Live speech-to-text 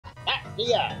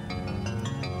Yeah.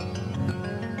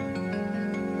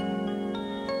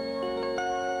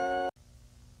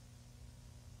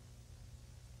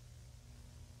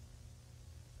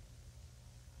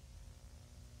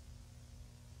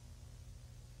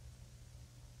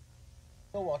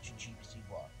 You're watching GBC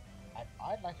One, and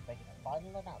I'd like to make a final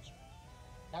announcement.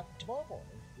 Now, tomorrow morning,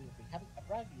 we will be having a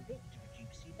brand new look to the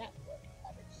GBC network,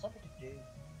 and it's something to do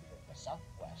with the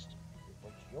Southwest,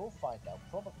 which you'll find out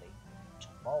probably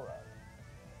tomorrow.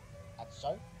 And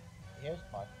so, here's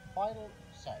my final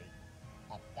say,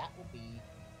 and that will be,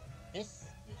 this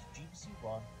is GBC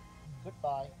One.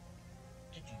 Goodbye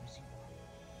to GBC One.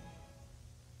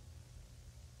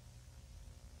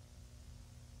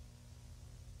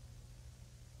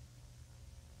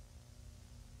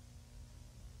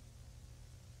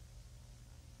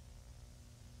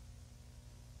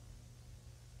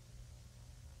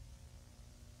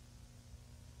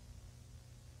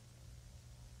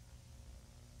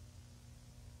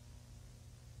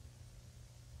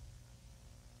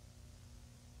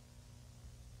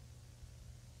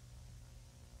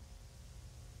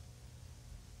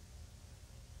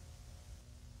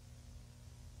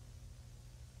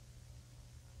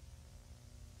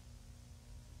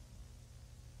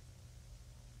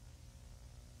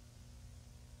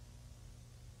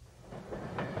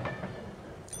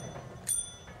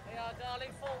 Darling,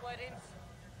 4 weddings.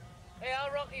 Here,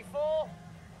 Rocky 4,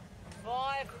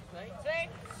 5, 6.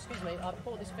 Excuse me, I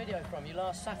bought this video from you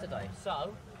last Saturday.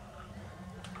 So?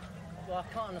 Well,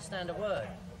 I can't understand a word.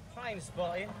 Train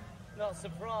spotting? Not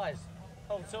surprised.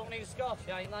 All talking in Scotch,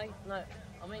 ain't they? No,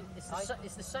 I mean, it's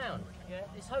the sound. Yeah.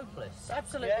 It's hopeless. It's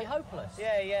absolutely hopeless.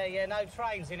 Yeah, no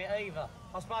trains in it either.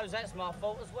 I suppose that's my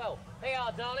fault as well. Here,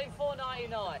 darling, $4.99.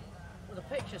 Well,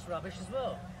 the picture's rubbish as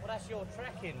well. Well, that's your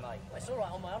tracking, mate. Well, it's all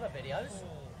right on my other videos.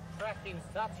 Tracking's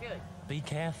touchy. Be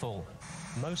careful.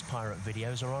 Most pirate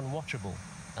videos are unwatchable,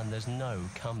 and there's no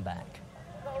comeback.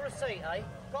 Got a receipt, eh?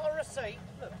 Got a receipt?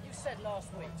 Look, you said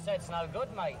last week. Said's no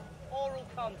good, mate. Oral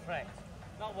contract.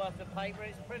 Not worth the paper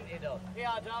it's printed on.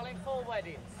 Yeah, darling, 4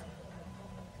 weddings.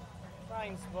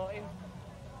 Train spotting.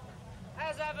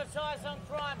 As advertised on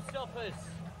Crime Stoppers.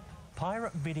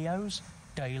 Pirate videos,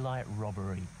 daylight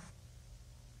robbery.